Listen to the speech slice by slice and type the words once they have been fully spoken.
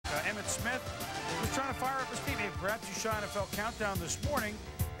Emmitt Smith was trying to fire up his team. Hey, perhaps you saw NFL Countdown this morning.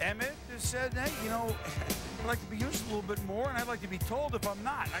 Emmitt has said, hey, you know, I'd like to be used a little bit more, and I'd like to be told if I'm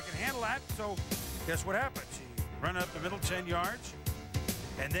not. I can handle that. So guess what happens? He run up the middle 10 yards,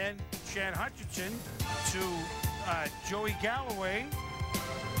 and then Chad Hutchinson to Joey Galloway.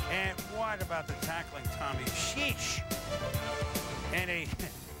 And what about the tackling, Tommy? Sheesh. And a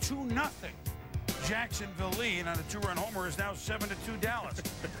 2-0 Jacksonville lead on a 2-run homer is now 7-2 Dallas.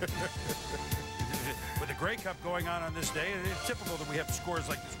 With the Grey Cup going on this day, it's typical that we have scores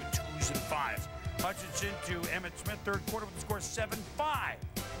like this with 2s and 5s. Hutchinson to Emmitt Smith, third quarter with the score 7-5.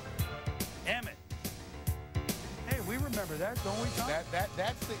 Emmitt. Hey, we remember that, don't we, Tom?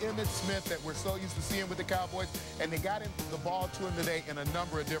 That's the Emmitt Smith that we're so used to seeing with the Cowboys, and they got the ball to him today in a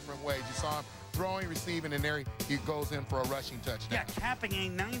number of different ways. You saw him throwing, receiving, and there he goes in for a rushing touchdown. Yeah, capping a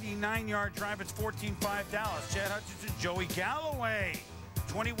 99-yard drive. It's 14-5 Dallas. Chad Hutchinson, Joey Galloway,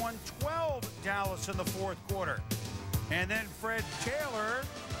 21-12 Dallas in the fourth quarter. And then Fred Taylor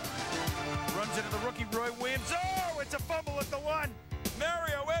runs into the rookie Roy Williams. Oh, it's a fumble at the 1.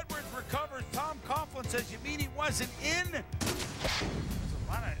 Mario Edwards recovers. Tom Coughlin says, you mean he wasn't in? It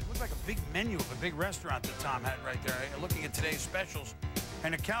looked like a big menu of a big restaurant that Tom had right there. Looking at today's specials.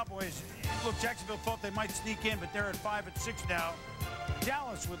 And the Cowboys, look, Jacksonville thought they might sneak in, but they're at 5-6 now.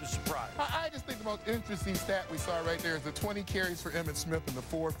 Dallas with a surprise. I just think the most interesting stat we saw right there is the 20 carries for Emmitt Smith and the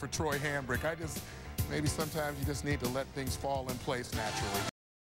 4 for Troy Hambrick. Maybe sometimes you just need to let things fall in place naturally.